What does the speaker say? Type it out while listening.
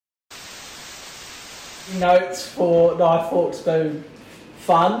Notes for Knife Fork Spoon.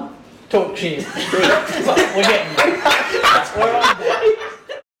 Fun. Talk shit. We're getting there. We're on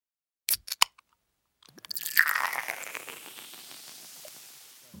that.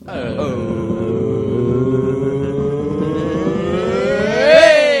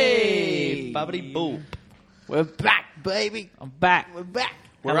 Hey! Bubbity boop. We're back, baby. I'm back. We're back.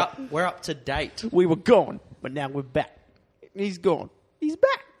 We're up to date. We were gone, but now we're back. He's gone. He's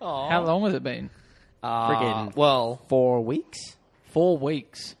back. How long has it been? Friggin' Well, 4 weeks? 4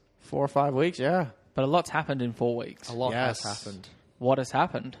 weeks. 4 or 5 weeks, yeah. But a lot's happened in 4 weeks. a lot Yes. has happened. What has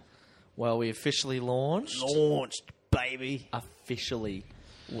happened? Well, we officially launched. Launched, baby. Officially.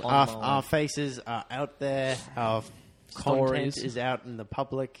 Our faces are out there. Our content Stories. is out in the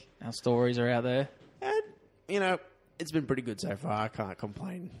public. Our stories are out there. And, it's been pretty good so far. I can't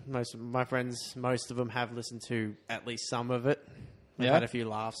complain. Most of my friends, most of them have listened to at least some of it. We've Yeah. had a few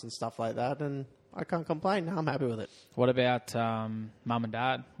laughs and stuff like that, and I can't complain. I'm happy with it. What about Mum and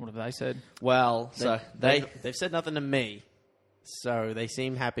Dad? What have they said? Well, so They've said nothing to me, so they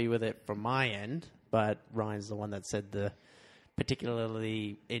seem happy with it from my end. But Ryan's the one that said the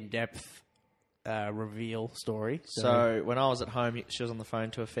particularly in-depth reveal story. So when I was at home, she was on the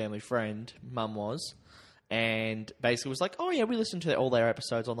phone to a family friend, Mum was, and basically was like, oh yeah, we listened to all their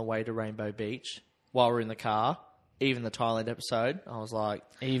episodes on the way to Rainbow Beach while we were in the car, even the Thailand episode. I was like...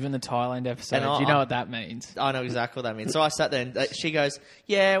 Even the Thailand episode. And Do you know what that means? I know exactly what that means. So I sat there and she goes,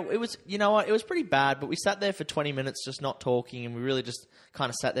 yeah, it was, you know what, it was pretty bad, but we sat there for 20 minutes just not talking, and we really just kind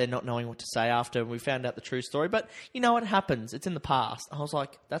of sat there not knowing what to say after, and we found out the true story. But you know what happens? It's in the past. I was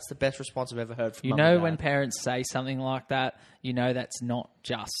like, that's the best response I've ever heard from You Mum know and Dad. when parents say something like that, you know that's not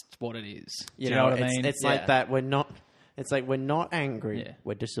just what it is. Do you know what I mean? It's Yeah. like that. We're not. It's like we're not angry. Yeah.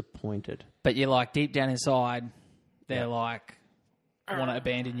 We're disappointed. But you're like, deep down inside, they're like, want to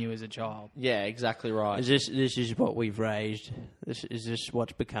abandon you as a child. Yeah, exactly right. This is what we've raised. This is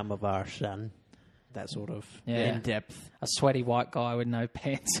what's become of our son. That sort of Yeah. in depth. A sweaty white guy with no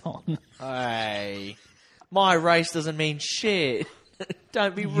pants on. Hey, my race doesn't mean shit.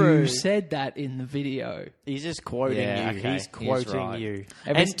 Don't be You rude. said that in the video. He's just quoting Yeah, you. okay. He's He's quoting right. you.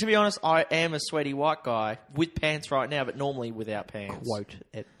 And to be honest, I am a sweaty white guy with pants right now, but normally without pants. Quote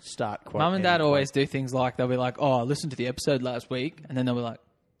it. Start quote. Mum and end Dad quote. always do things like, they'll be like, oh, I listened to the episode last week, and then they'll be like,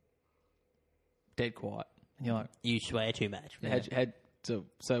 dead quiet. And you're like, You swear too much. man.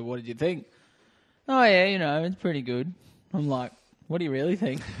 so what did you think? Oh, yeah, it's pretty good. I'm like, what do you really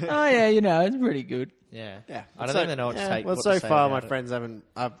think? Oh, yeah, it's pretty good. Yeah. Yeah, I don't think they know what to take. Well, what so to say far, my about it. friends haven't.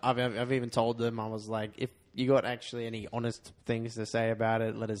 I've even told them. I was like, if you got actually any honest things to say about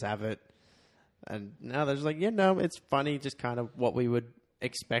it, let us have it. And now they're just like, yeah, no, it's funny. Just kind of what we would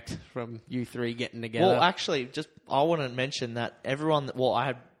expect from you three getting together. Well, actually, I want to mention that everyone. Well, I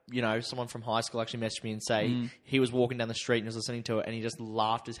had someone from high school actually messaged me and say he was walking down the street and was listening to it, and he just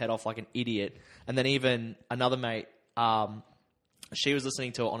laughed his head off like an idiot. And then even another mate, she was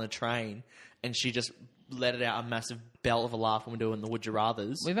listening to it on a train, and she just let it out a massive belt of a laugh when we're doing the Would You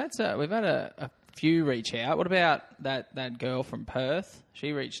Rathers. We've had a few reach out. What about that girl from Perth?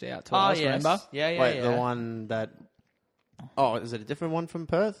 She reached out to us, remember? Yeah, Wait, yeah. the one that. Oh, is it a different one from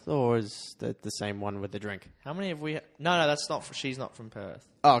Perth, or is it the same one with the drink? How many have we... No, that's not... She's not from Perth.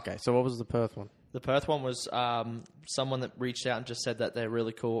 Oh, okay. So what was the Perth one? The Perth one was someone that reached out and just said that they're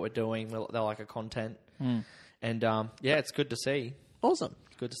really cool what we're doing. They like our content. And, yeah, it's good to see. Awesome.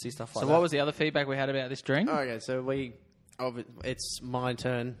 It's good to see stuff like So that. what was the other feedback we had about this drink? Okay, so it's my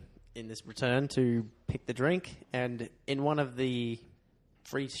turn in this return to pick the drink, and in one of the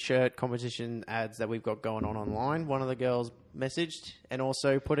free shirt competition ads that we've got going on online, one of the girls messaged and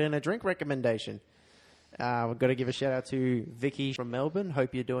also put in a drink recommendation. We've got to give a shout out to Vicky from Melbourne.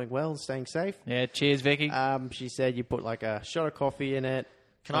 Hope you're doing well and staying safe. Yeah, cheers, Vicky. She said you put like a shot of coffee in it.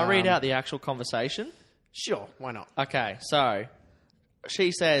 Can I read out the actual conversation? Sure, why not? Okay, so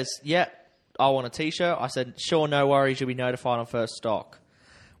she says, yep, I want a T-shirt. I said, sure, no worries. You'll be notified on first stock.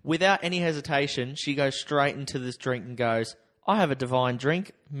 Without any hesitation, she goes straight into this drink and goes, I have a divine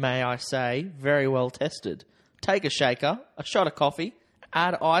drink, may I say, very well tested. Take a shaker, a shot of coffee,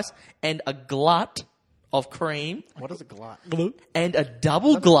 add ice, and a glut of cream, What is a glut? and a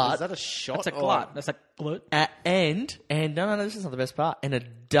double glut. Is that a shot? That's a glut. That's a glut. And no, this is not the best part. And a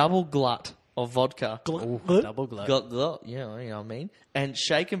double glut of vodka. Double glut. Glut, yeah, you know what I mean. And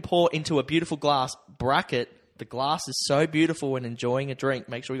shake and pour into a beautiful glass. Bracket, the glass is so beautiful when enjoying a drink.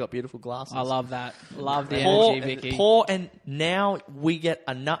 Make sure we got beautiful glasses. I love that. Love the Pour, energy, Vicky. pour, and now we get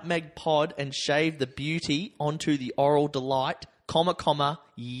a nutmeg pod and shave the beauty onto the Oral Delight,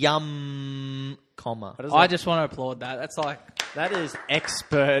 yum, What is I that? just want to applaud that. That's like That is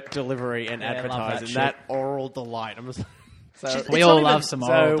expert delivery and I love that advertising. shit. That Oral Delight. So We all love some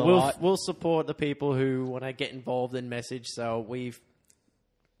Oral Delight. we'll support the people who want to get involved in message. So we've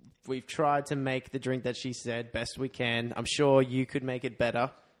tried to make the drink that she said best we can. I'm sure you could make it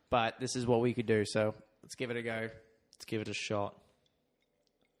better, but this is what we could do. So let's give it a go. Let's give it a shot.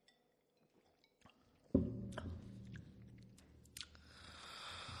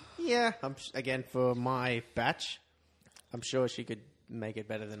 Yeah, again for my batch, I'm sure she could make it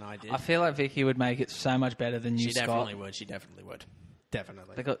better than I did. I feel like Vicky would make it so much better than you, She Scott. definitely would. She definitely would.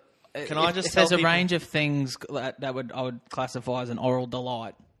 Definitely. Because Can I just if tell there's a people- range of things that I would classify as an oral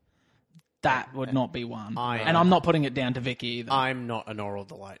delight. That would not be one. And I'm not putting it down to Vicky either. I'm not an Oral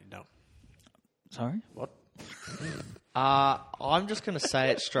Delight. No. Sorry? What? I'm just going to say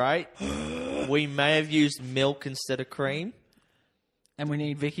it straight. We may have used milk instead of cream. And we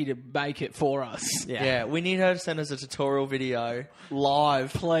need Vicky to bake it for us. Yeah, we need her to send us a tutorial video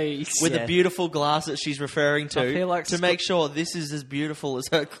live, Please. with Yeah. the beautiful glass that she's referring to, I feel like to make sure this is as beautiful as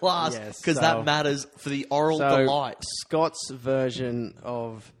her glass, Yes, because so- that matters for the oral delight. Scott's version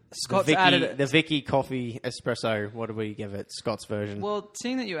of Scott's the Vicky, added it. the Vicky coffee espresso. What do we give it? Scott's version. Well,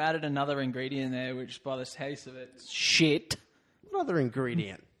 seeing that you added another ingredient in there, which by the taste of it, is shit. What other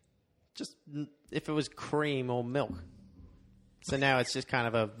ingredient? Just if it was cream or milk. So now it's just kind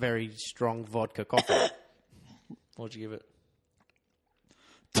of a very strong vodka coffee. What'd you give it?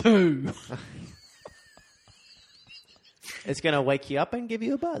 2. It's going to wake you up and give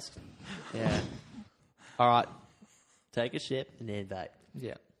you a buzz. Yeah. All right. Take a sip and then vote.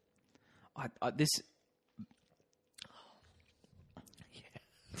 Yeah.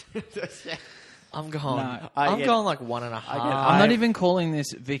 I'm going. No. I'm get- going like 1.5. I'm not even calling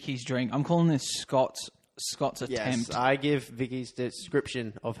this Vicky's drink. I'm calling this Scott's attempt. Yes, I give Vicky's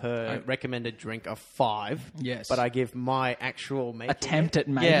description of her recommended drink a 5. Yes. But I give my actual making attempt it. at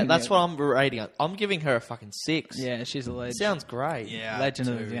making Yeah, that's it. what I'm rating it. I'm giving her a fucking 6. Yeah, she's a legend. Sounds great. Legend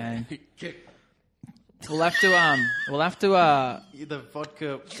of the game. We'll have to. The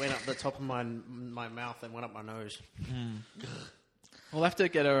vodka went up the top of my mouth and went up my nose. We'll have to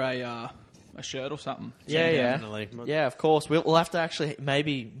get her a shirt or something. Yeah. Definitely. Yeah, of course. We'll have to actually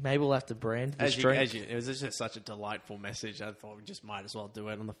maybe we'll have to brand this drink. It was just such a delightful message. I thought we just might as well do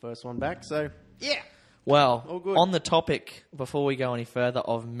it on the first one back. So yeah. Well, All good. on the topic, before we go any further,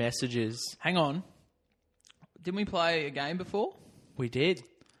 of messages, Hang on. Didn't we play a game before? we did.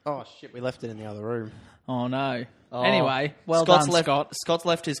 Oh shit, we left it in the other room. Oh no. Oh. Anyway, well Scott's done, left, Scott. Scott's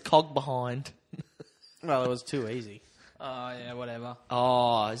left his cog behind. Well, it was too easy. Oh yeah, whatever.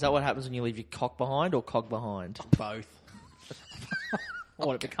 Oh, is that what happens when you leave your cock behind or cog behind? Both.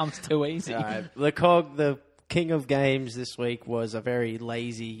 What, it becomes too easy. The king of games this week was a very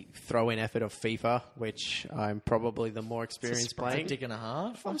lazy throw-in effort of FIFA, which I'm probably the more experienced playing. Dick and a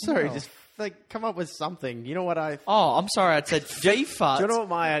half. I'm sorry, just come up with something. You know what I? Oh, I'm sorry. I said FIFA. Do you know what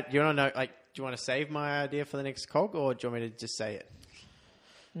my? Do you want to know? Like, do you want to save my idea for the next cog, or do you want me to just say it?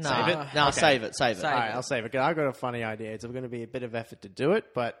 No, Save it? No, Okay. save it. Save it. Save All right, it. I'll save it. 'Cause I've got a funny idea. It's going to be a bit of effort to do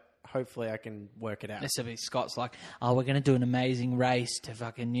it, but hopefully I can work it out. This will be Scott's like, oh, we're going to do an amazing race to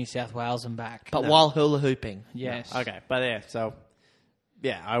fucking New South Wales and back. But while hula hooping. yes. Okay, but yeah, so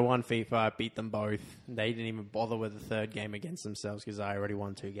yeah, I won FIFA. I beat them both. They didn't even bother with the third game against themselves because I already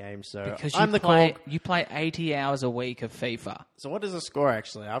won 2 games. So Because I'm the play, cog. you play 80 hours a week of FIFA. So what is the score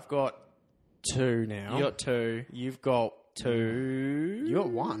actually? I've got 2 now. You got 2. You've got 2. You got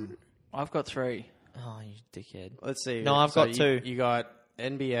 1. I've got 3. Oh, you dickhead. Let's see. No, I've got 2. You got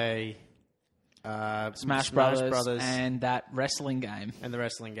NBA, Smash Brothers and that wrestling game. and the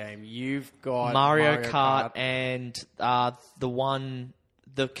wrestling game. You've got Mario Kart and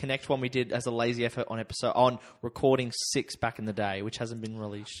the Connect one we did as a lazy effort on recording 6 back in the day, which hasn't been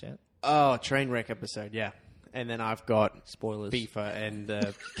released yet. Oh, Trainwreck episode, yeah. And then I've got Spoilers. FIFA and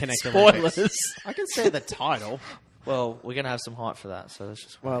Connect Spoilers. Olympics. I can say the title. Well, we're going to have some hype for that, so let's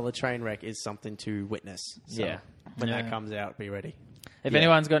just... Well, the Trainwreck is something to witness. So Yeah. when Yeah. that comes out, be ready. If Yeah.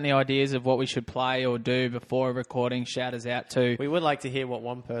 anyone's got any ideas of what we should play or do before a recording, shout us out too. We would like to hear what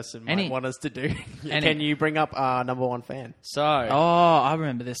one person might Any- want us to do. any- Can you bring up our number 1 fan? So, Oh, I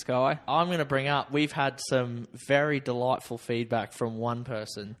remember this guy. I'm going to bring up... We've had some very delightful feedback from one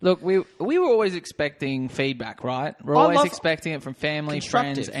person. Look, we were always expecting feedback, right? We're I always love- expecting it from family,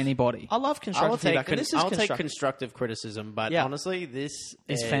 Constructive. friends, anybody. I love constructive feedback, and this is I'll take constructive. constructive criticism, but Yeah. honestly, this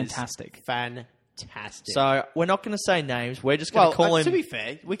It's is fantastic. Fantastic. So, we're not going to say names. We're just going to call him... to be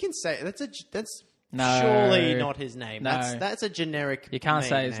fair, we can say that's No. surely not his name. No. That's a generic. You can't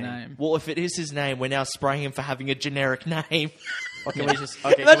say main his name. Well, if it is his name, we're now spraying him for having a generic name. Or can we just?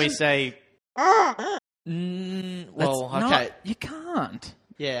 Okay, can we say? Well, That's okay. not- you can't.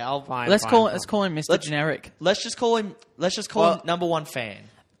 Yeah, I'll. Fine. Let's call him Mr. Let's- Generic. Let's just call him. Let's just call him number one fan.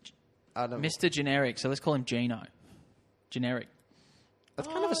 I don't, Mr. Generic. So let's call him Gino. Generic. that's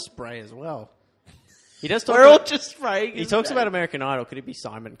kind of a spray as well. He does talk. We're all About, just spraying. he talks about American Idol. Could it be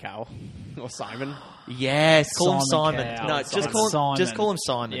Simon Cowell or Simon? Yes, call him Simon Simon. Cowell. No, It's just call him. Simon. Just call him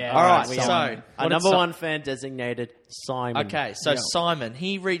Simon. Yeah, all right. we So Simon. Our what number did Si- one fan designated Simon. Okay, so Yeah. Simon,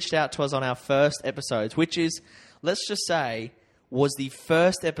 he reached out to us on our first episodes, which is, let's just say, was the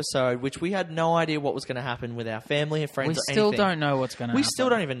first episode which we had no idea what was going to happen with our family and friends. We or still anything. don't know what's going to We happen. still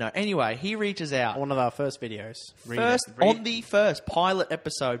don't even know. Anyway, he reaches out. One of our first videos. On the first pilot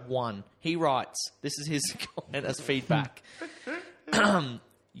episode 1, he writes, this is his comment as feedback.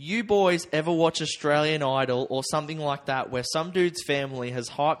 You boys ever watch Australian Idol or something like that where some dude's family has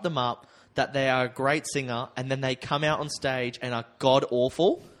hyped them up that they are a great singer and then they come out on stage and are god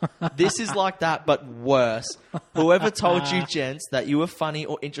awful? This is like that, but worse. Whoever told you, gents, that you were funny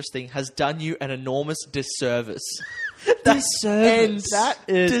or interesting has done you an enormous disservice. Disservice. That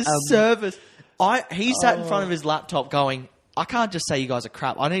is disservice. He sat in front of his laptop going, I can't just say you guys are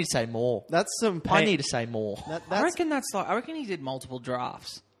crap. I need to say more. That's some. I need to say more. I reckon that's like. I reckon he did multiple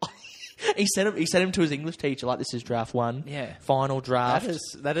drafts. He sent him to his English teacher like, this is draft 1. Yeah. Final draft.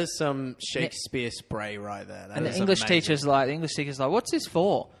 That is some Shakespeare spray right there. That And the is English amazing. teacher's like, "What's this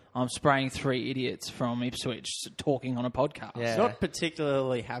for?" I'm spraying 3 idiots from Ipswich talking on a podcast. Yeah. Not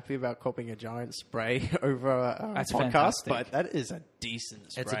particularly happy about copying a giant spray over a That's podcast, fantastic. but that is a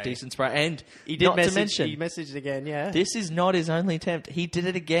decent spray. It's a decent spray. And He did not message. to mention, He messaged again. Yeah. this is not his only attempt. He did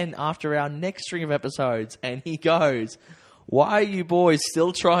it again after our next string of episodes. And he goes, why are you boys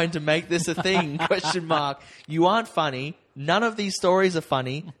still trying to make this a thing? Question mark. You aren't funny. None of these stories are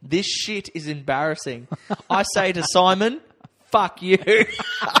funny. This shit is embarrassing. I say to Simon, fuck you.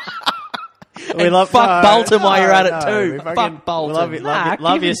 We love fuck Bolton while you're at it too. We Fuck fucking Bolton. Love you, Nah,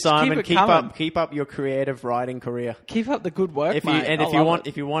 love keep you, it- Simon. keep it coming. Keep up your creative writing career. Keep up the good work, If you mate. and I if you love want, it.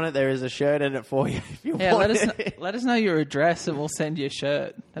 if you want it, there is a shirt in it for you. If you Yeah, want let us it. let us know your address and we'll send you a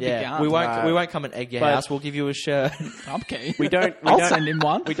shirt. That'd be Yeah, gun. we won't come and egg your But- house. We'll give you a shirt. I'm keen. We don't- we I'll don't- send him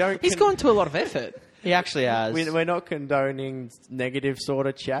one. we don't He's con- gone to a lot of effort. He actually has. We're not condoning negative sort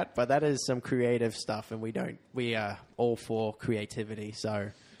of chat, but that is some creative stuff, and we are all for creativity. So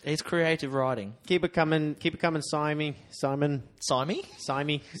It's creative writing. keep it coming, Simon. Simey?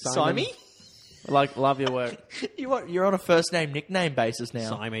 Simon. Love your work, You're on a first name nickname basis now.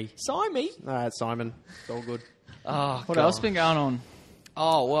 Simon. Simey? All right, Simon. It's all good. Oh, What God. else been going on?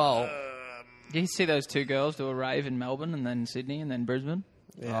 Oh, well. Did you see those 2 girls do a rave in Melbourne and then Sydney and then Brisbane?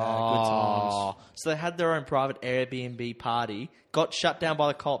 Yeah, good times. Oh. So they had their own private Airbnb party, got shut down by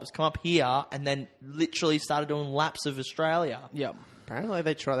the cops, come up here, and then literally started doing laps of Australia. Yep. Apparently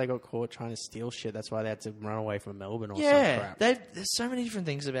they got caught trying to steal shit. That's why they had to run away from Melbourne or some Yeah. crap. There's so many different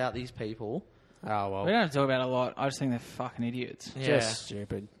things about these people. Oh well, We don't have to talk about it a lot. I just think they're fucking idiots. Yeah. just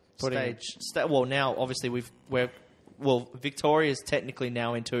stupid. Well, now, obviously, Victoria's technically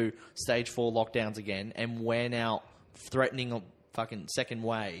now into stage 4 lockdowns again, and we're now threatening a fucking second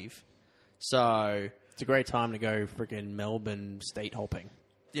wave. So, It's a great time to go freaking Melbourne state hopping.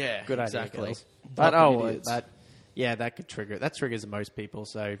 yeah, Good exactly. idea, girls. But Fucking idiots. that could trigger. That triggers most people.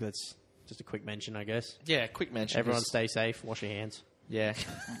 So that's just a quick mention, I guess. Yeah, quick mention. Everyone 'cause- stay safe. Wash your hands. Yeah.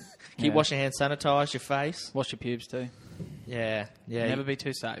 Keep Yeah. washing your hands, sanitize your face. Wash your pubes too. Yeah, yeah. Never be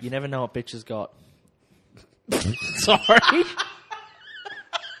too safe. You never know what bitches got. Sorry.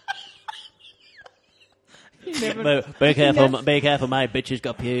 You never, Be careful, mate. Bitches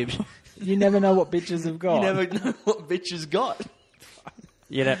got pubes. you never know what bitches have got. You never know what bitches got.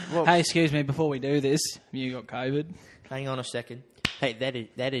 You know. Well, Hey, excuse me, before we do this, you got COVID. Hang on a second. hey,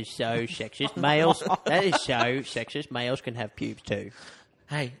 that is so sexist. Males. That is so sexist. Males can have pubes too.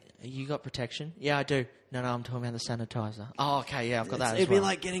 Hey, you got protection? Yeah, I do. No, I'm talking about the sanitizer. Oh, okay, yeah, I've got that It'd as be well.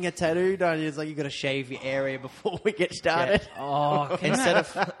 like getting a tattoo done. It's like you got to shave your area before we get started. Oh, instead of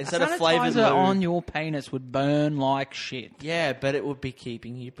flavored sanitizer lube. on your penis would burn like shit. Yeah, but it would be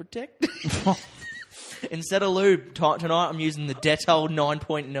keeping you protected. Instead of lube, tonight I'm using the Dettol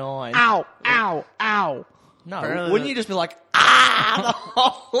 9.9. Ow! Ow! Ow! No, Apparently wouldn't the- you just be like, ah, the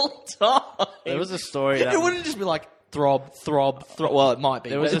whole time? There was a story that It wouldn't just be like, throb, throb, throb. Well, it might be.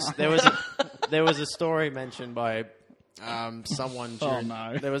 there was but- there was a story mentioned by someone. During,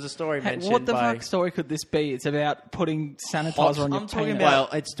 no. There was a story Hey, mentioned what the by. fuck story could this be? It's about putting sanitizer on your I'm talking penis.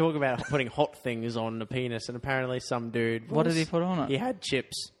 about- Well, it's talking about putting hot things on the penis, and apparently some dude. What did he put on it? He had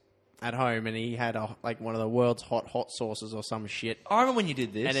chips at home, and he had one of the world's hot sauces or some shit. I remember when you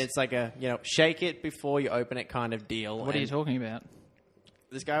did this. And it's like a shake it before you open it kind of deal. What are you And talking about?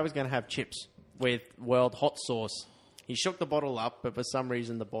 This guy was going to have chips, with World Hot Sauce. He shook the bottle up, but for some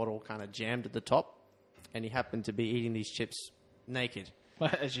reason the bottle kind of jammed at the top, and he happened to be eating these chips naked.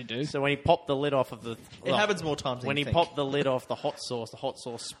 As you do. So when he popped the lid off of the... It happens more times than When you he think. popped the lid off the hot sauce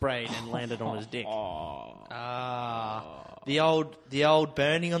sprayed and landed on his dick. The old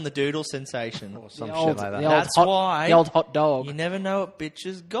burning on the doodle sensation. Or some The shit old- like that. the old That's hot- why the old hot dog. You never know what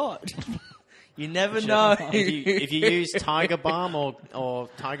bitches got. You never know. If you use Tiger Balm or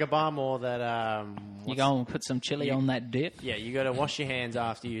Tiger Balm or that... You go and put some chili on that dip. Yeah, you got to wash your hands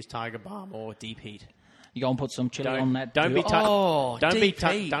after you use Tiger Balm or Deep Heat. You go and put some chili on that Don't dip. be don't be Deep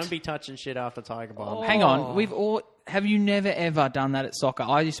Heat. don't be touching shit after Tiger Balm. Hang on, we've all. Have you never ever done that at soccer?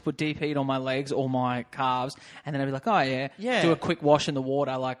 I used to put deep heat on my legs or my calves, and then I'd be like, "Oh yeah, do a quick wash in the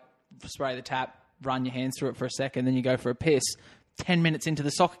water, like spray the tap, run your hands through it for a second, then you go for a piss." 10 minutes into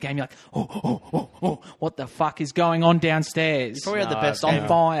the soccer game, you're like, oh, what the fuck is going on downstairs? Probably had the best on game.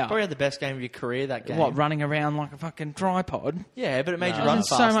 fire. Probably had the best game of your career that game. What, running around like a fucking tripod? Yeah, but it made you I run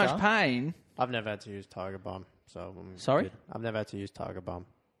was in faster. so much pain. I've never had to use Tiger Balm, so I'm Sorry? good. I've never had to use Tiger Balm.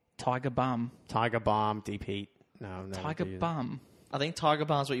 Tiger bum. Tiger Balm, Deep Heat. No, I've never had Tiger to use it. bum. I think Tiger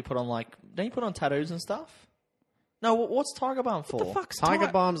Balm's what you put on, like... Don't you put on tattoos and stuff? No, what's Tiger Balm for? What the fuck's Tiger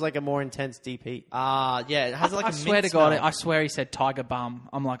Balm's like a more intense Deep Heat. Yeah, it has like a I swear to mint God, smell. I swear he said tiger bum.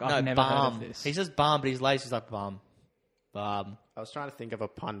 I'm like, I've never balm. heard of this. He says balm, but he's lazy. He's like balm. I was trying to think of a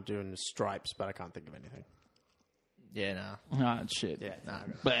pun doing the stripes, but I can't think of anything. Yeah, nah. Oh, shit. Yeah, no.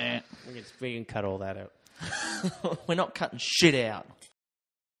 Bleh. We can cut all that out. We're not cutting shit out.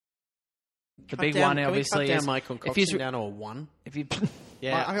 The big one, obviously, cut down is my if concoction you down to a 1. if you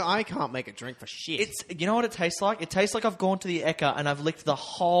Yeah. I can't make a drink for shit. You know what it tastes like? It tastes like I've gone to the Eka and I've licked the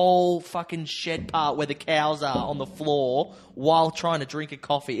whole fucking shed part where the cows are on the floor while trying to drink a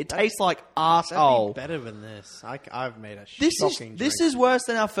coffee. It tastes like That'd arsehole. be better than this. I've made a This shocking is drink. worse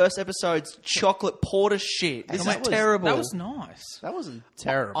than our first episode's chocolate porter shit. This is terrible. That was nice. That wasn't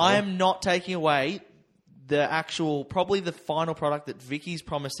terrible. I am not taking away the actual, probably the final product that Vicky's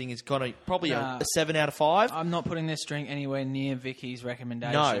promising is going to probably a 7 out of 5. I'm not putting this drink anywhere near Vicky's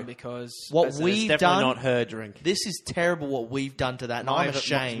recommendation No. because What It's we've definitely done, not her drink. this is terrible what we've done to that, and I'm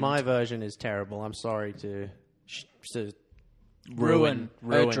ashamed. My version is terrible. I'm sorry to ruin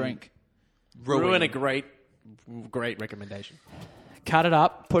her drink. Ruin a great recommendation. Cut it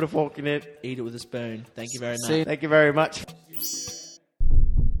up. Put a fork in it. Eat it with a spoon. Thank you very much. See you Thank you very much.